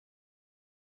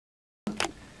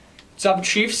What's up,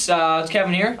 Chiefs? It's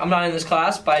Kevin here. I'm not in this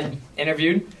class, but I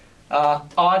interviewed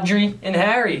Audrey and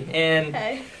Harry. And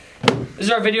hey. This is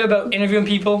our video about interviewing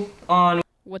people on...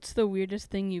 What's the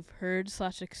weirdest thing you've heard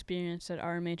 / experienced at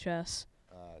RMHS?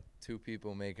 2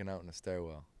 people making out in a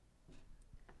stairwell.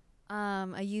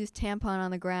 I used tampon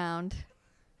on the ground.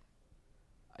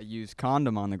 I used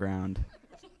condom on the ground.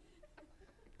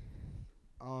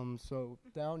 So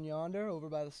down yonder, over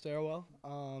by the stairwell,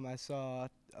 I saw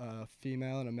a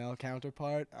female and a male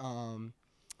counterpart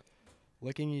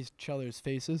licking each other's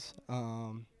faces.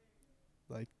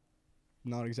 Like,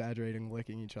 not exaggerating,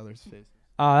 licking each other's faces.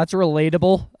 That's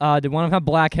relatable. Did one of them have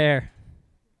black hair?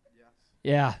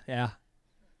 Yes. Yeah.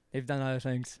 They've done other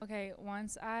things. Okay,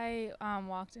 once I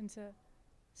walked into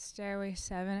Stairway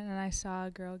 7 and I saw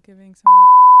a girl giving someone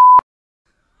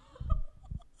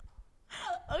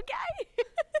Okay.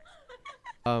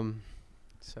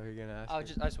 So you're gonna ask?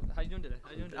 How you doing today?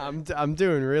 I'm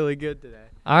doing really good today.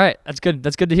 All right, that's good.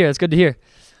 That's good to hear.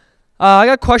 I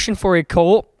got a question for you,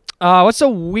 Cole. What's the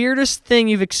weirdest thing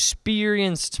you've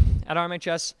experienced at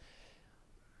RMHS?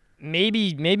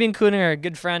 Maybe including our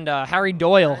good friend Harry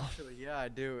Doyle. Actually, yeah, I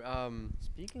do.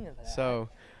 Speaking of that, So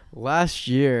last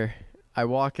year, I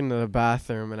walk into the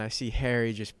bathroom and I see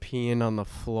Harry just peeing on the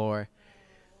floor.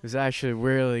 It was actually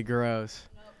really gross.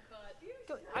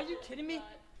 are you kidding me?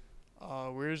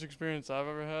 Weirdest experience I've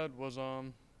ever had was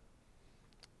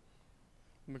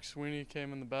McSweeney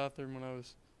came in the bathroom when I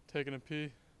was taking a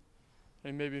pee. And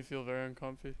he made me feel very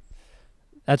uncomfy.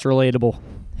 That's relatable.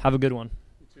 Have a good one.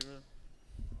 You too, man.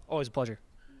 Always a pleasure.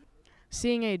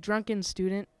 Seeing a drunken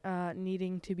student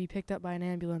needing to be picked up by an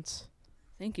ambulance.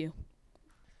 Thank you.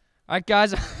 All right,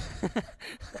 guys.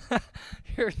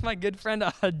 Here's my good friend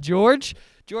George.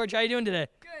 George, how you doing today?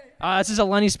 Good. This is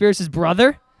Lenny Spears'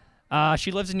 brother.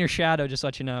 She lives in your shadow, just to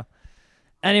let you know.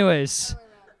 Anyways.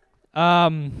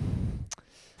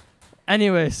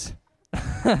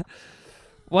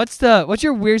 What's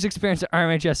your weirdest experience at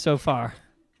RMHS so far?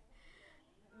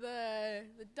 The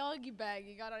doggy bag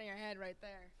you got on your head right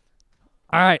there.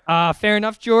 All right, fair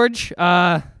enough, George.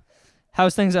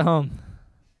 How's things at home?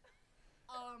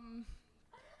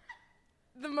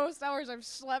 The most hours I've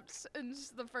slept since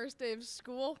the first day of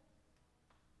school.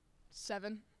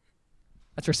 7.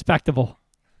 That's respectable.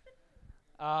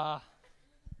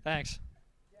 Thanks.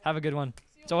 Have a good one.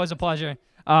 It's always a pleasure.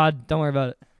 Don't worry about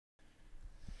it.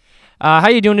 How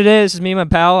you doing today? This is me and my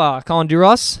pal, Colin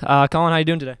Duros. Colin, how you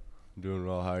doing today? Doing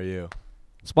well. How are you?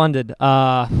 Splendid.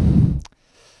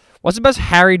 What's the best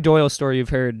Harry Doyle story you've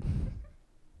heard?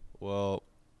 Well,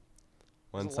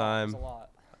 one time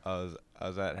I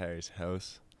was at Harry's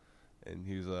house, and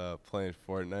he was playing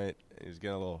Fortnite. And he was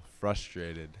getting a little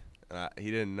frustrated, and he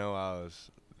didn't know I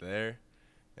was there,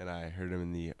 and I heard him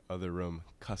in the other room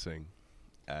cussing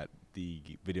at the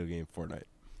video game Fortnite.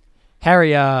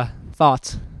 Harry,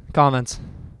 thoughts, comments?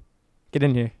 Get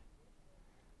in here.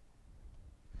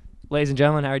 Ladies and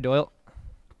gentlemen, Harry Doyle.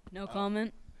 No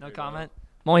comment. No comment.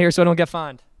 I'm only here so I don't get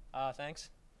fined.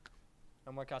 Thanks.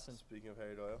 No more cussing. Speaking of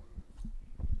Harry Doyle,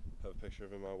 I have a picture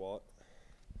of him in my wallet.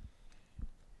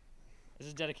 This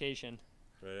is dedication.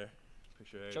 Right there.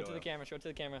 Picture of Harry Show it Doyle. to the camera. Show it to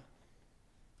the camera.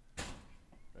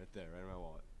 Right there, right in my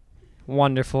wallet.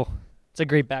 Wonderful. It's a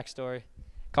great backstory.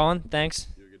 Colin, thanks.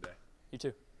 You have a good day. You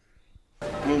too.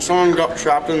 When someone got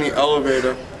trapped in the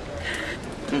elevator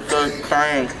and started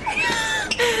crying.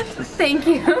 Thank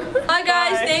you. Hi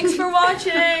guys, thanks for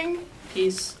watching.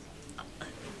 Peace.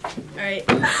 All right.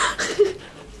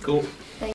 Cool.